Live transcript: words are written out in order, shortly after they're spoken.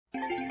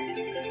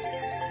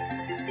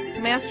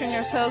Mastering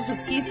Ourselves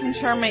with Keith and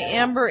Charmaine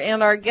Amber,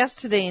 and our guest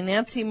today,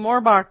 Nancy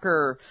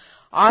Morbacher,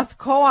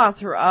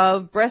 co-author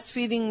of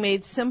Breastfeeding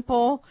Made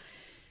Simple.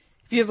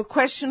 If you have a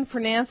question for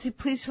Nancy,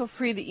 please feel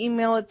free to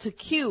email it to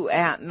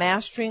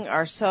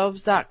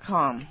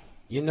q@masteringourselves.com.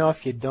 You know,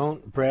 if you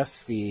don't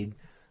breastfeed,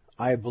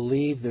 I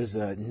believe there's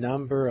a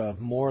number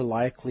of more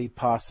likely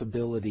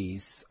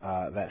possibilities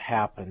that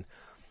happen.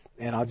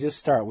 And I'll just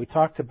start. We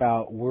talked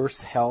about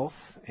worse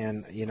health,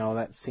 and, you know,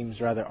 that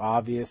seems rather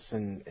obvious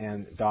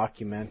and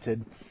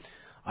documented.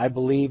 I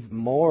believe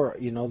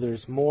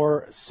there's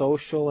more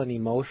social and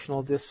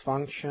emotional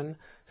dysfunction,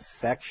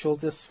 sexual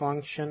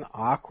dysfunction,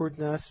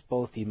 awkwardness,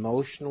 both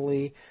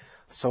emotionally,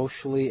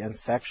 socially, and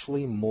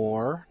sexually,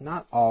 more,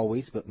 not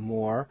always, but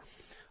more,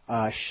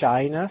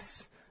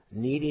 shyness,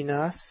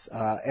 neediness,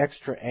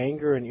 extra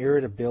anger and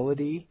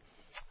irritability.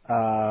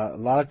 A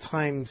lot of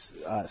times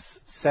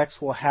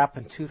sex will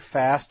happen too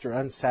fast or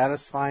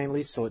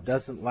unsatisfyingly, so it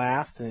doesn't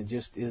last, and it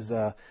just is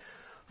a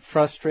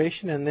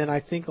frustration. And then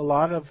I think a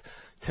lot of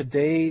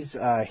today's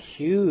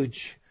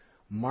huge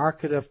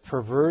market of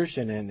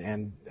perversion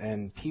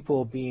and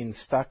people being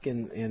stuck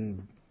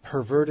in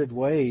perverted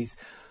ways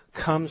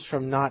comes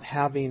from not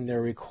having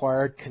their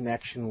required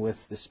connection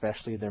with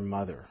especially their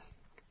mother.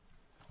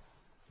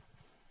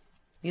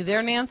 You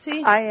there,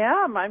 Nancy?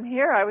 I am. I'm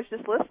here. I was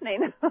just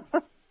listening.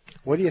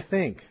 What do you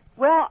think?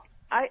 Well,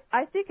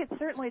 I think it's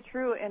certainly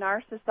true in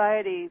our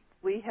society.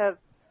 We have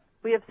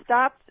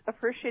stopped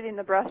appreciating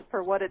the breast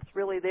for what it's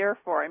really there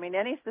for. I mean,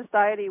 any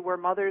society where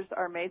mothers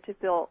are made to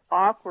feel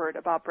awkward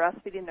about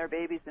breastfeeding their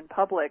babies in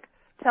public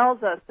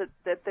tells us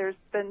that there's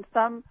been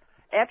some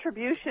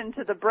attribution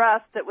to the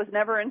breast that was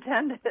never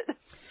intended.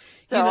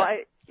 So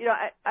I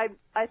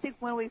think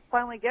when we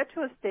finally get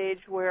to a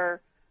stage where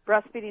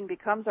breastfeeding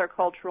becomes our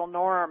cultural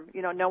norm,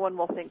 no one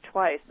will think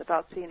twice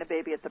about seeing a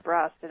baby at the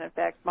breast. And, in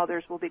fact,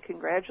 mothers will be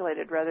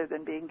congratulated rather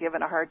than being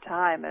given a hard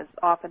time, as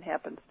often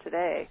happens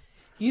today.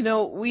 You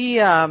know,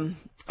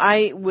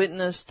 I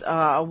witnessed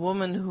a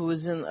woman who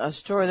was in a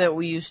store that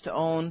we used to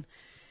own,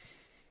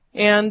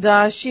 and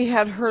she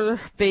had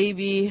her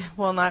baby,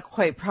 well, not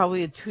quite,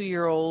 probably a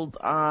 2-year-old,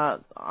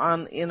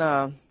 in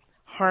a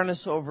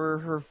harness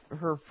over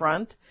her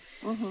front.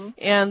 Mm-hmm.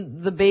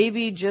 And the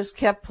baby just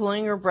kept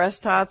pulling her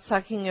breast out,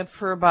 sucking it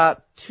for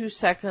about 2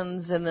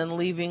 seconds, and then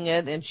leaving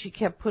it, and she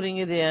kept putting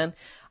it in.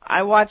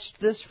 I watched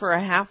this for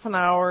a half an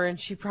hour, and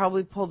she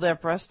probably pulled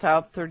that breast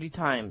out 30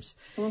 times.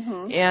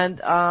 Mm-hmm.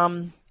 And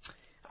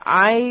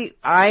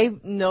I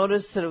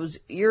noticed that it was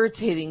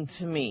irritating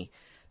to me.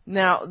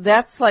 Now,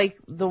 that's like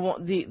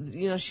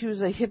she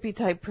was a hippie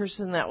type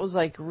person. That was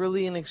like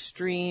really an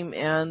extreme,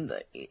 and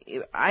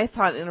I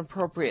thought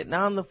inappropriate.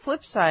 Now, on the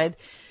flip side,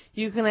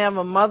 you can have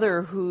a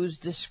mother who's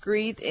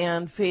discreet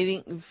and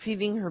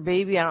feeding her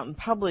baby out in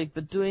public,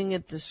 but doing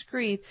it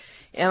discreet,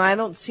 and I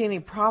don't see any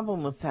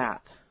problem with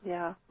that.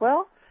 Yeah.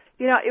 Well,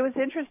 it was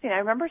interesting. I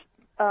remember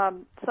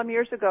some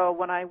years ago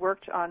when I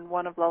worked on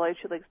one of La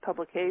Leche League's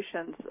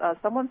publications,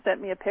 someone sent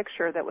me a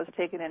picture that was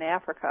taken in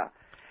Africa,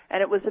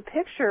 and it was a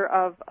picture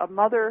of a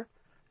mother.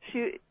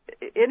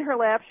 In her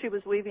lap, she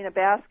was weaving a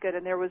basket,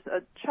 and there was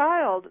a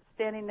child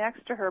standing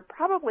next to her,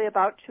 probably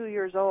about 2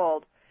 years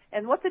old.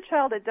 And what the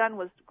child had done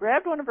was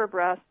grabbed one of her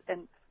breasts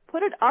and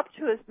put it up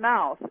to his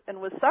mouth and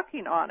was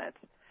sucking on it.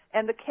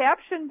 And the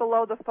caption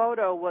below the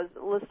photo was,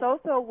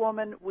 "Lesotho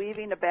woman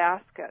weaving a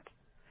basket."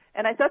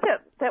 And I thought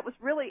that was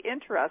really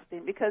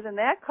interesting because in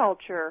that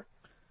culture,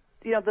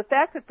 the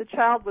fact that the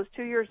child was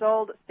 2 years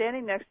old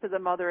standing next to the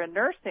mother and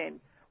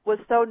nursing was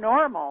so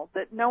normal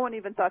that no one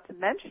even thought to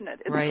mention it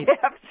in the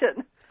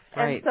caption.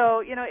 Right. And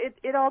so,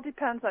 it all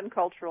depends on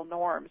cultural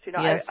norms.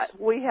 Yes.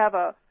 We have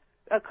a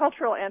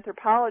cultural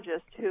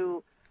anthropologist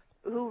who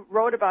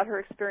wrote about her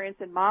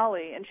experience in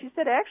Mali, and she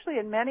said actually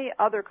in many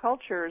other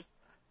cultures,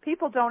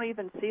 people don't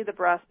even see the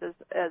breast as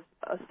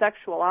a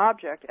sexual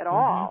object at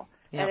all.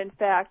 Yep. And in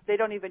fact, they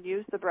don't even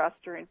use the breast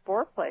during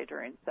foreplay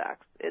during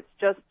sex. It's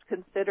just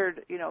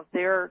considered,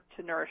 there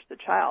to nourish the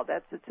child.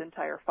 That's its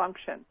entire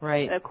function.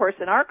 Right. And of course,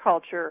 in our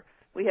culture,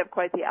 we have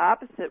quite the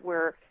opposite,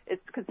 where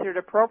it's considered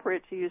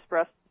appropriate to use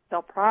breast to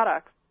sell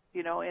products,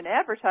 in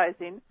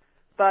advertising,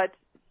 but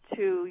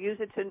to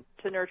use it to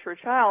nurture a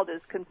child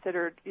is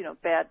considered,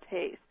 bad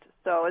taste.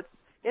 So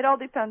it all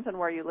depends on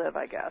where you live,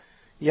 I guess.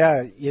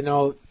 Yeah,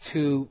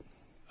 to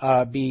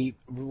be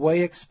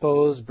way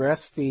exposed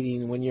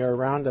breastfeeding when you're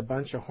around a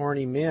bunch of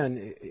horny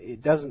men,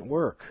 it doesn't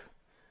work.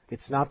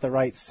 It's not the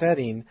right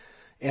setting.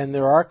 And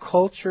there are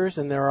cultures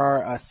and there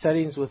are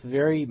settings with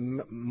very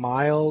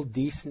mild,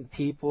 decent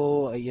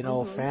people,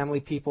 mm-hmm. family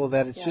people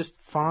that it's just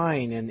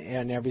fine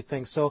and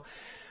everything. So,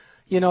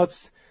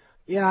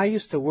 I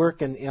used to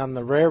work on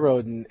the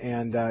railroad,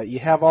 and you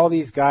have all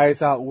these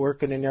guys out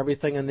working and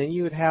everything, and then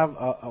you would have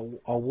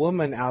a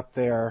woman out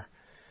there,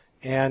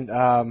 and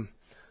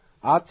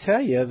I'll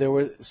tell you, there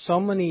were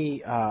so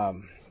many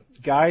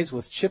guys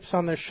with chips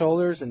on their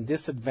shoulders and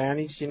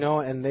disadvantaged,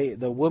 and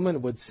the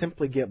woman would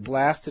simply get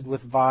blasted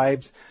with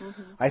vibes.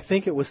 Mm-hmm. I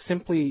think it was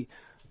simply,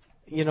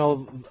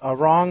 a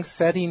wrong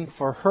setting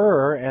for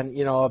her and,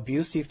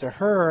 abusive to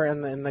her,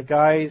 and the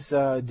guys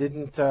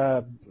didn't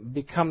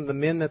become the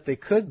men that they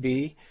could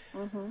be.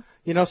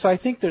 Mm-hmm. So I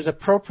think there's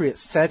appropriate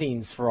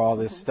settings for all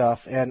this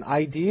stuff, and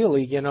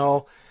ideally,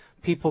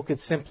 people could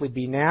simply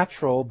be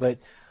natural, but,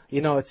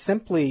 it's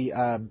simply,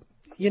 in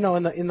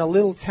the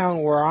little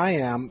town where I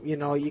am,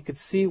 you could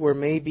see where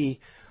maybe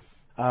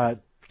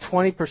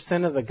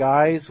 20% of the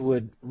guys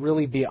would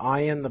really be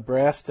eyeing the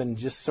breast and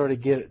just sort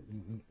of get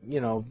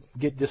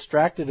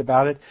distracted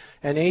about it,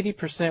 and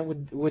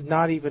 80% would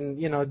not even,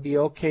 be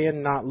okay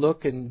and not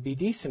look and be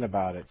decent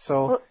about it.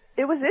 So. Well,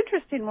 it was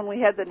interesting when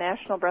we had the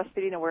National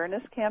Breastfeeding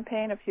Awareness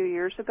Campaign a few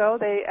years ago.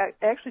 They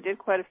actually did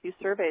quite a few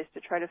surveys to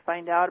try to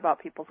find out about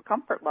people's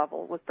comfort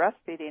level with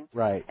breastfeeding.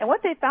 Right. And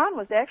what they found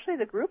was actually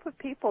the group of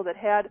people that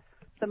had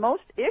the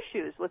most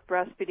issues with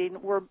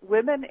breastfeeding were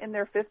women in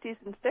their 50s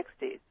and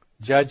 60s.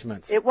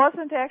 Judgments. It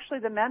wasn't actually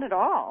the men at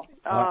all.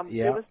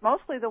 Yeah. It was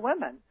mostly the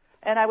women.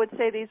 And I would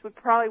say these were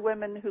probably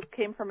women who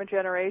came from a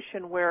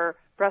generation where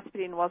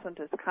breastfeeding wasn't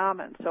as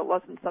common, so it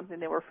wasn't something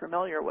they were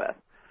familiar with.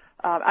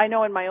 I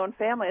know in my own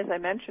family, as I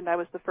mentioned, I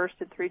was the first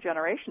in 3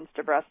 generations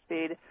to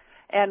breastfeed.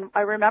 And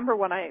I remember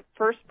when I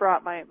first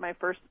brought my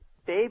first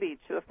baby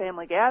to a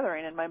family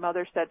gathering, and my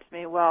mother said to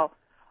me, well,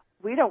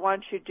 we don't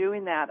want you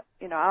doing that,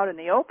 out in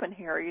the open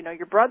here.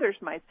 Your brothers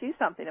might see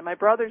something. And my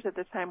brothers at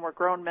the time were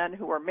grown men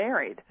who were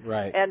married.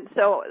 Right. And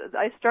so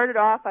I started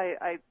off,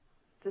 I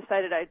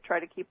decided I'd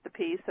try to keep the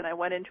peace, and I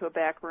went into a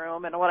back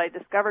room. And what I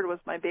discovered was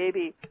my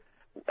baby,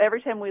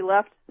 every time we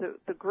left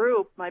the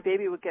group, my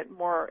baby would get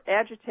more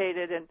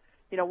agitated and,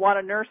 want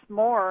to nurse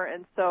more.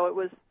 And so it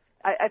was,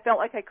 I felt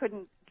like I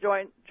couldn't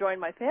join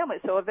my family.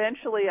 So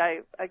eventually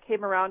I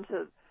came around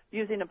to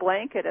using a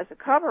blanket as a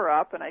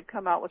cover-up, and I'd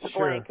come out with the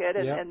blanket,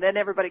 and then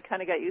everybody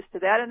kind of got used to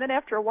that. And then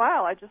after a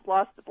while, I just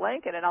lost the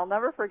blanket. And I'll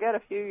never forget a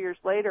few years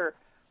later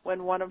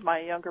when one of my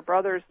younger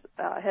brothers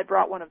had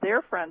brought one of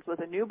their friends with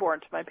a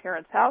newborn to my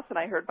parents' house, and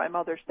I heard my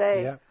mother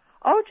say,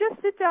 oh,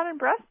 just sit down and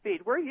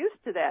breastfeed. We're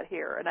used to that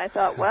here. And I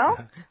thought, well,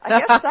 I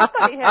guess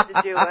somebody had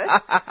to do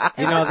it.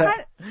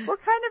 And we're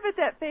kind of at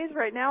that phase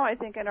right now, I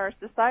think, in our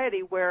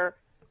society where,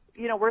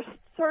 we're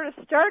sort of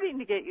starting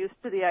to get used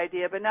to the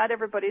idea, but not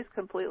everybody's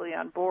completely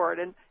on board.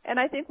 And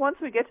I think once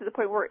we get to the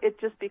point where it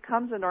just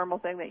becomes a normal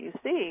thing that you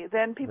see,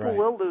 then people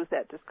will lose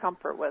that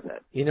discomfort with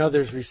it.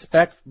 There's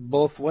respect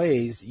both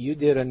ways. You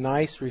did a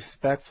nice,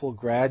 respectful,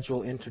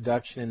 gradual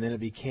introduction, and then it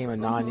became a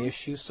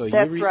non-issue, so you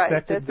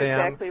respected them,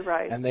 exactly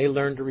right. And they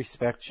learned to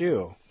respect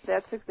you.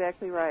 That's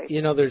exactly right.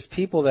 There's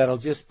people that'll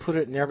just put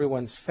it in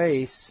everyone's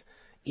face.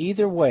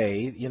 Either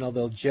way,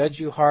 they'll judge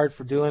you hard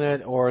for doing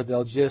it, or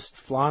they'll just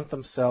flaunt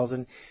themselves.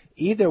 And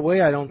either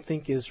way, I don't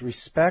think is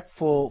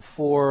respectful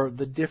for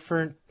the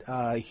different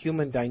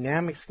human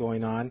dynamics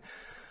going on.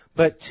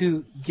 But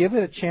to give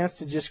it a chance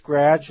to just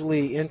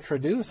gradually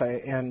introduce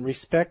and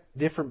respect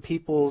different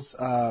people's,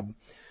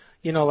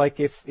 like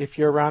if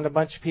you're around a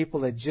bunch of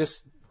people that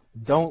just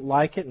don't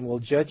like it and will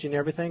judge you and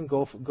everything,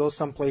 go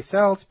someplace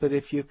else. But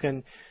if you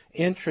can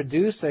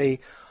introduce a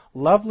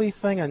lovely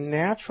thing, a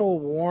natural,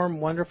 warm,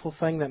 wonderful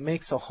thing that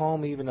makes a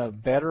home even a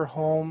better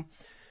home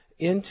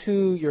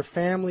into your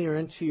family or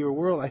into your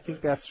world, I think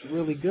that's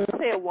really good.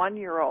 Say a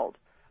 1-year-old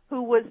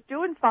who was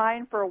doing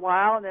fine for a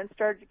while and then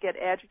started to get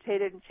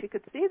agitated, and she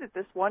could see that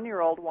this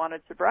 1-year-old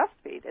wanted to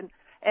breastfeed. And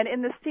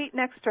in the seat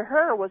next to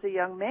her was a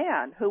young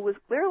man who was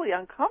clearly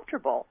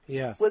uncomfortable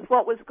with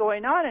what was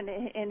going on, and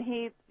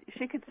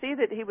she could see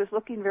that he was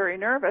looking very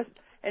nervous.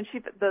 And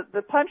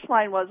the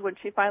punchline was when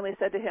she finally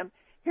said to him,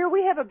 here,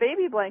 we have a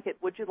baby blanket.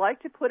 Would you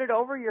like to put it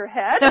over your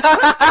head? And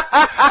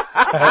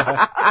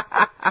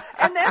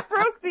that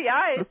broke the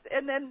ice.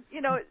 And then,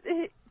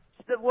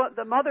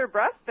 the mother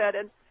breastfed,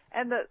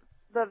 and the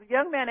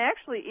young man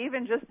actually,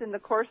 even just in the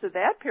course of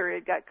that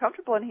period, got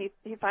comfortable, and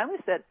he finally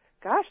said,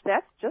 gosh,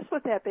 that's just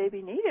what that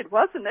baby needed,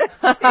 wasn't it?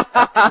 So,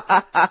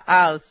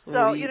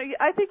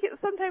 I think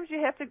sometimes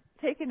you have to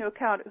take into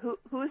account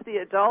who's the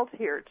adult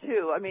here,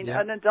 too. I mean,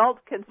 an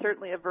adult can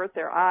certainly avert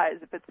their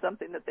eyes if it's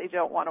something that they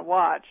don't want to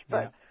watch.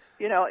 But,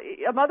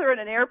 a mother in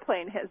an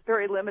airplane has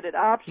very limited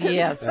options.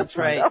 Yes, that's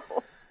right.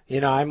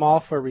 I'm all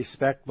for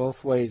respect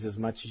both ways as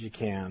much as you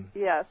can.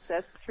 Yes,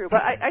 that's true.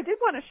 But I did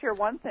want to share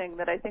one thing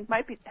that I think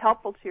might be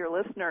helpful to your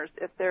listeners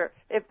if they're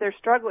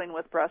struggling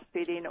with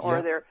breastfeeding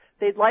or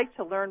they'd like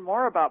to learn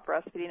more about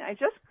breastfeeding. I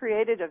just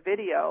created a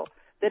video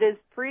that is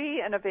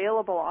free and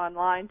available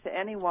online to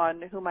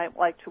anyone who might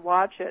like to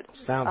watch it.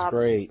 Sounds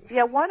great.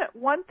 Yeah,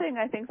 one thing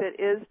I think that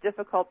is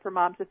difficult for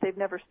moms if they've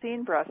never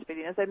seen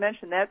breastfeeding, as I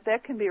mentioned,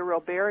 that can be a real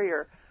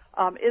barrier,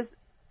 is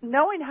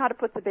knowing how to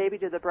put the baby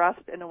to the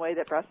breast in a way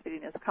that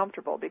breastfeeding is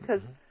comfortable,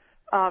 because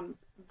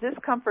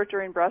discomfort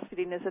during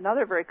breastfeeding is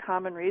another very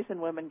common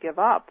reason women give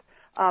up.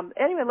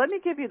 Anyway, let me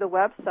give you the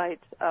website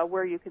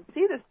where you can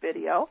see this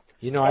video.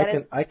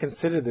 I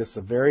consider this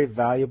a very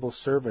valuable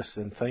service,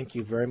 and thank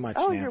you very much,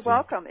 Nancy. You're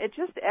welcome. It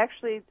just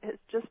actually has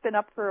just been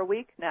up for a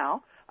week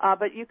now,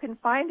 but you can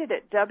find it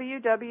at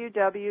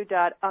www.amida,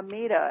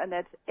 and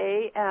that's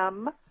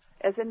A-M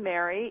as in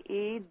Mary,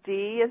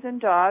 E-D as in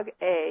dog,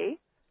 A,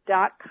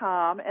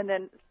 .com, and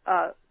then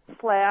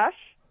slash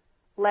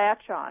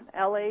latchon,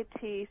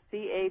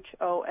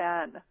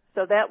 LATCHON.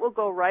 So that will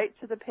go right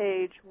to the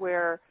page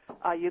where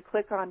you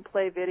click on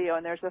play video,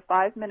 and there's a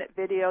 5-minute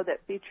video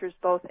that features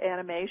both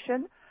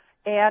animation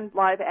and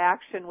live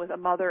action with a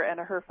mother and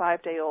her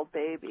 5-day-old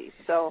baby.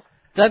 So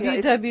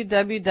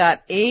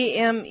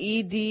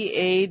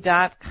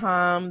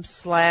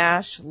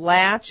www.ameda.com/latch,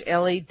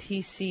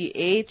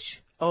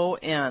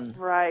 LATCHON.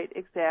 Right,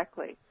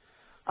 exactly.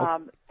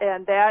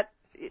 And that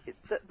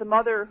the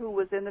mother who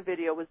was in the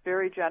video was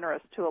very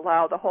generous to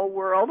allow the whole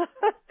world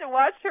to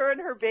watch her and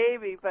her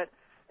baby. But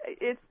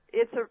it's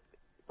a,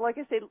 like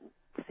I say,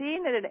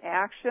 seeing it in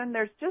action,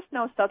 there's just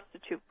no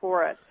substitute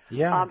for it.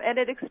 Yeah. And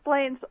it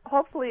explains,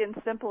 hopefully in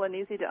simple and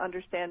easy to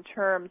understand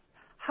terms,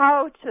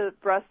 how to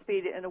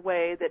breastfeed in a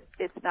way that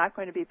it's not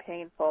going to be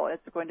painful,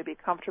 it's going to be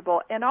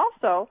comfortable, and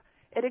also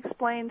it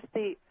explains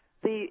the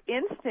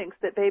instincts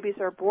that babies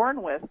are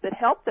born with that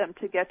help them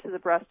to get to the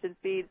breast and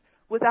feed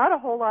without a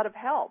whole lot of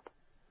help.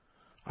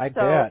 I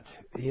bet.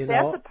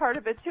 That's a part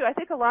of it, too. I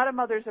think a lot of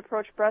mothers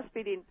approach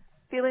breastfeeding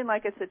feeling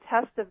like it's a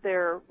test of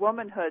their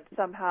womanhood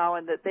somehow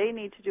and that they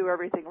need to do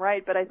everything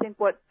right. But I think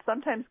what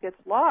sometimes gets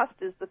lost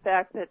is the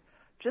fact that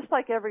just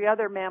like every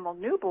other mammal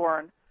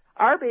newborn,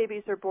 our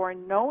babies are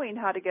born knowing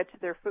how to get to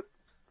their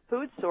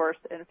food source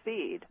and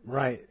feed.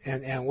 Right,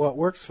 and what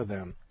works for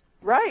them.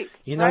 Right.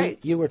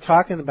 You were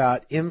talking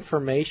about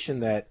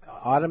information that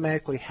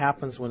automatically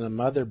happens when a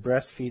mother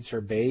breastfeeds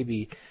her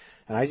baby,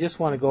 and I just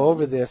want to go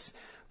over this.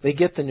 They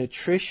get the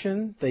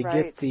nutrition, they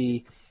get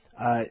the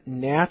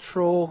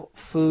natural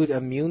food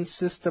immune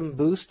system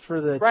boost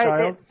for the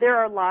child. There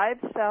are live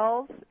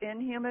cells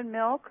in human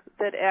milk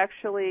that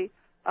actually,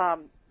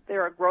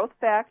 there are growth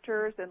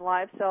factors in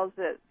live cells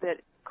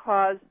that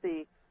cause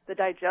the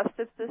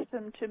digestive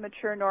system to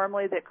mature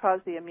normally, that cause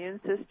the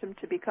immune system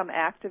to become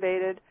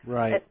activated.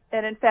 Right.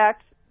 And in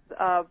fact,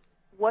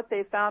 what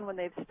they found when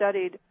they've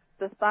studied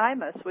the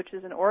thymus, which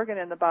is an organ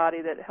in the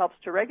body that helps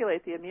to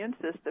regulate the immune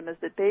system, is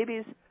that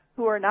babies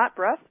who are not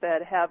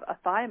breastfed have a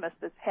thymus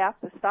that's half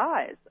the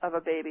size of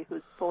a baby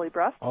who's fully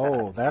breastfed.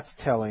 Oh, that's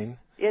telling.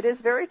 It is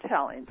very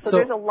telling. So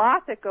there's a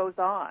lot that goes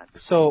on.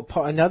 So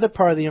another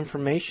part of the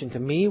information to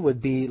me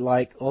would be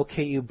like,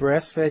 okay, you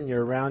breastfed and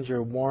you're around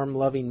your warm,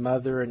 loving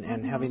mother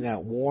and having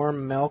that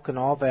warm milk and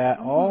all that,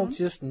 all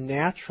just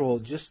natural,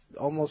 just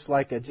almost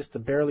like just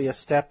barely a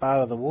step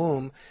out of the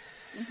womb.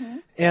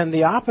 And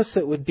the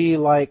opposite would be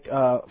like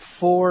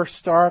 4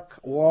 stark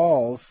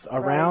walls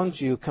around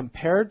you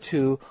compared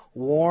to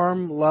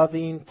warm,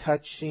 loving,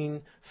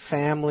 touching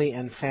family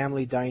and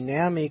family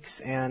dynamics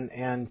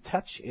and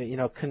touch,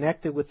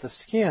 connected with the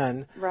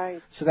skin.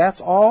 Right. So that's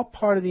all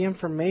part of the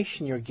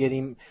information you're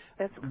getting.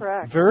 That's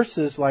correct.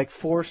 Versus like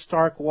 4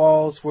 stark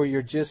walls where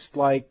you're just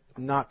like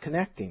not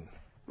connecting.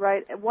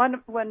 Right.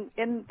 When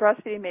in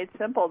Breastfeeding Made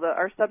Simple,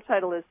 our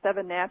subtitle is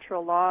 7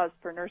 Natural Laws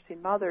for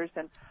Nursing Mothers,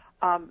 and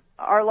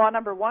our law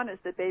number 1 is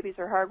that babies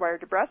are hardwired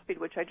to breastfeed,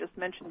 which I just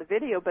mentioned in the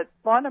video, but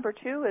law number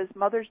 2 is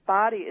mother's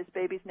body is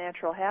baby's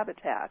natural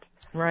habitat.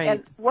 Right.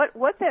 And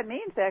what that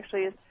means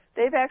actually is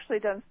they've actually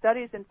done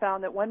studies and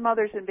found that when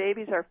mothers and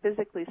babies are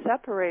physically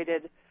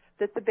separated,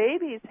 that the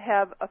babies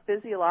have a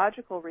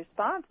physiological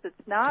response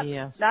that's not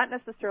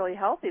necessarily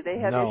healthy. They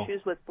have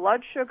issues with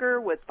blood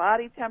sugar, with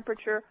body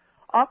temperature.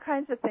 All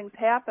kinds of things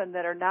happen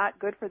that are not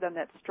good for them,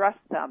 that stress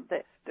them.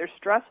 Their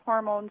stress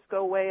hormones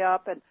go way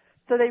up, and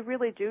so they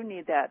really do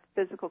need that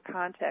physical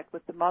contact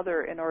with the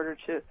mother in order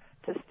to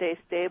stay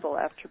stable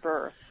after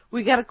birth.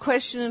 We got a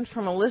question in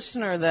from a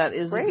listener that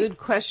is a good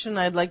question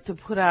I'd like to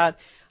put out.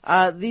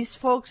 These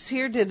folks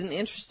here did an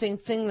interesting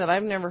thing that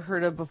I've never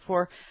heard of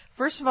before.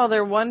 First of all,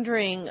 they're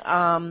wondering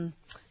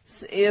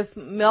if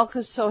milk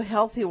is so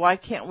healthy, why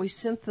can't we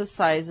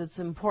synthesize its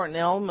important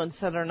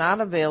elements that are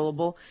not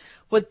available?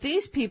 What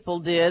these people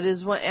did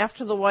is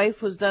after the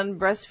wife was done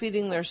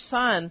breastfeeding their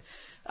son,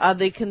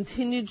 they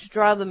continued to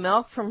draw the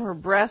milk from her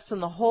breast,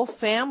 and the whole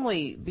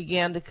family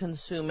began to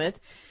consume it.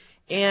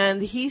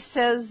 And he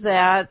says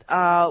that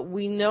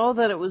we know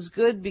that it was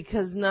good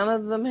because none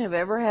of them have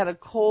ever had a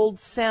cold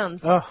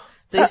since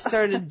they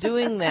started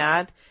doing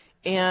that.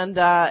 And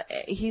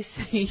he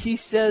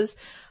says,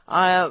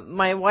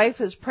 my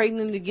wife is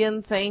pregnant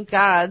again, thank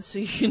God, so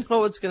you know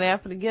what's going to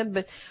happen again.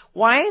 But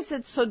why is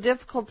it so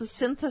difficult to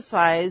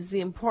synthesize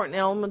the important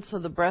elements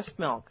of the breast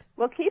milk?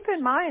 Well, keep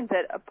in mind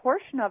that a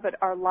portion of it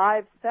are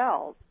live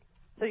cells.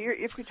 So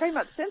if you're talking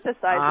about synthesizing,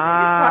 you're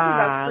talking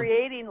about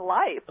creating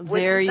life,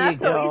 which is not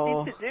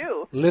so easy to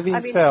do.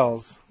 Living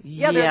cells.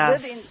 Yeah, they're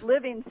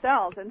living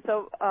cells. And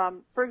so,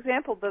 for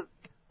example, the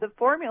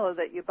formula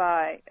that you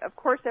buy, of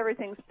course,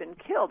 everything's been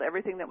killed,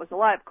 everything that was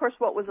alive. Of course,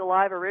 what was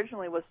alive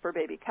originally was for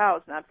baby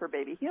cows, not for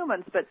baby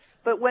humans.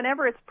 But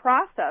whenever it's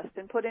processed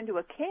and put into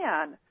a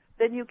can,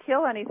 then you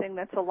kill anything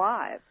that's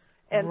alive.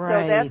 And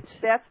so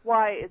that's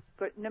why it's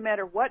good. No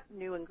matter what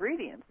new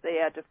ingredients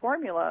they add to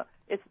formula,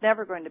 it's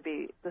never going to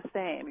be the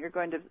same. You're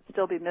going to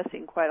still be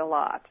missing quite a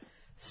lot.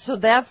 So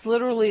that's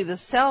literally the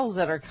cells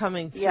that are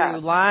coming through,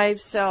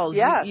 live cells.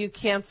 Yes. You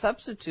can't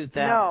substitute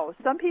that. No.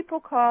 Some people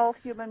call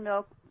human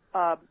milk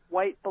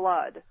white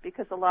blood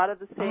because a lot of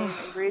the same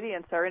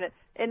ingredients are in it.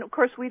 And, of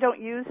course, we don't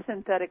use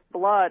synthetic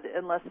blood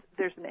unless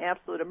there's an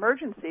absolute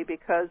emergency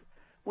because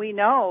we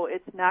know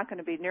it's not going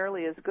to be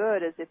nearly as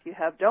good as if you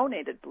have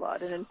donated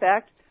blood. And, in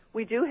fact,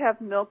 we do have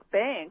milk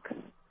banks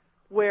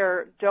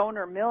where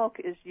donor milk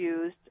is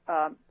used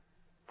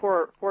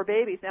for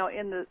babies. Now,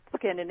 in the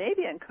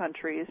Scandinavian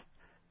countries,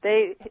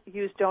 they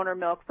use donor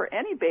milk for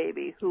any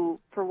baby who,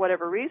 for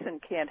whatever reason,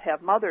 can't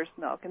have mother's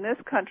milk. In this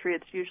country,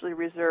 it's usually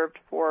reserved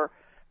for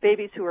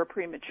babies who are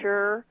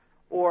premature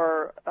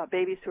or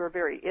babies who are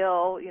very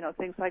ill,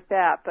 things like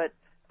that. But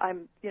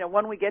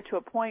when we get to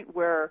a point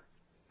where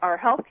our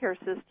healthcare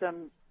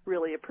system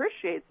really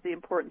appreciates the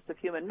importance of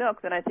human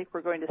milk, then I think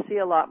we're going to see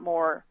a lot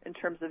more in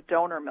terms of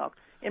donor milk.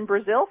 In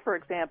Brazil, for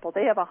example,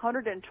 they have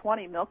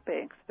 120 milk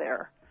banks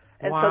there.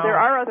 And wow. So there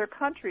are other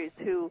countries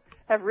who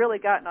have really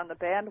gotten on the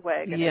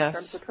bandwagon yes.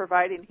 in terms of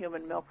providing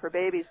human milk for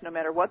babies, no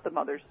matter what the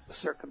mother's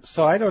circumstances.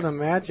 So I don't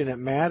imagine it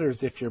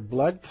matters if your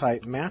blood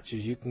type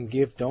matches. You can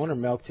give donor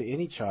milk to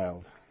any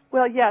child.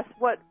 Well, yes.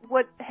 What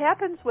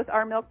happens with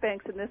our milk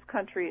banks in this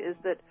country is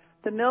that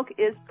the milk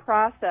is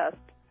processed.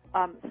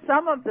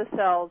 Some of the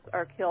cells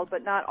are killed,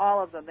 but not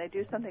all of them. They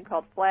do something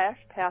called flash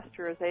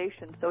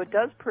pasteurization, so it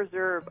does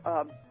preserve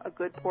a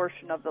good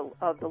portion of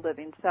the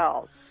living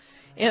cells.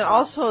 And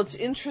also, it's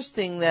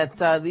interesting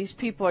that these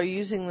people are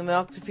using the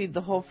milk to feed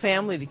the whole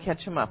family to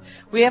catch them up.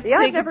 We have to take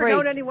a break. I've never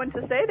known anyone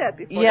to say that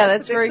before. Yeah,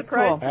 that's very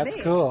cool. That's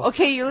cool.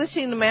 Okay, you're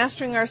listening to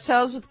Mastering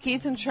Ourselves with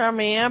Keith and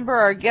Charmaine Amber.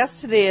 Our guest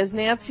today is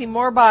Nancy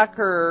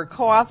Morbacher,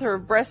 co-author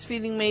of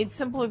Breastfeeding Made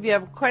Simple. If you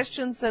have a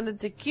question, send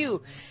it to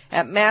Q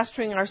at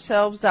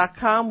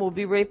masteringourselves.com. We'll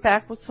be right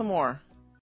back with some more.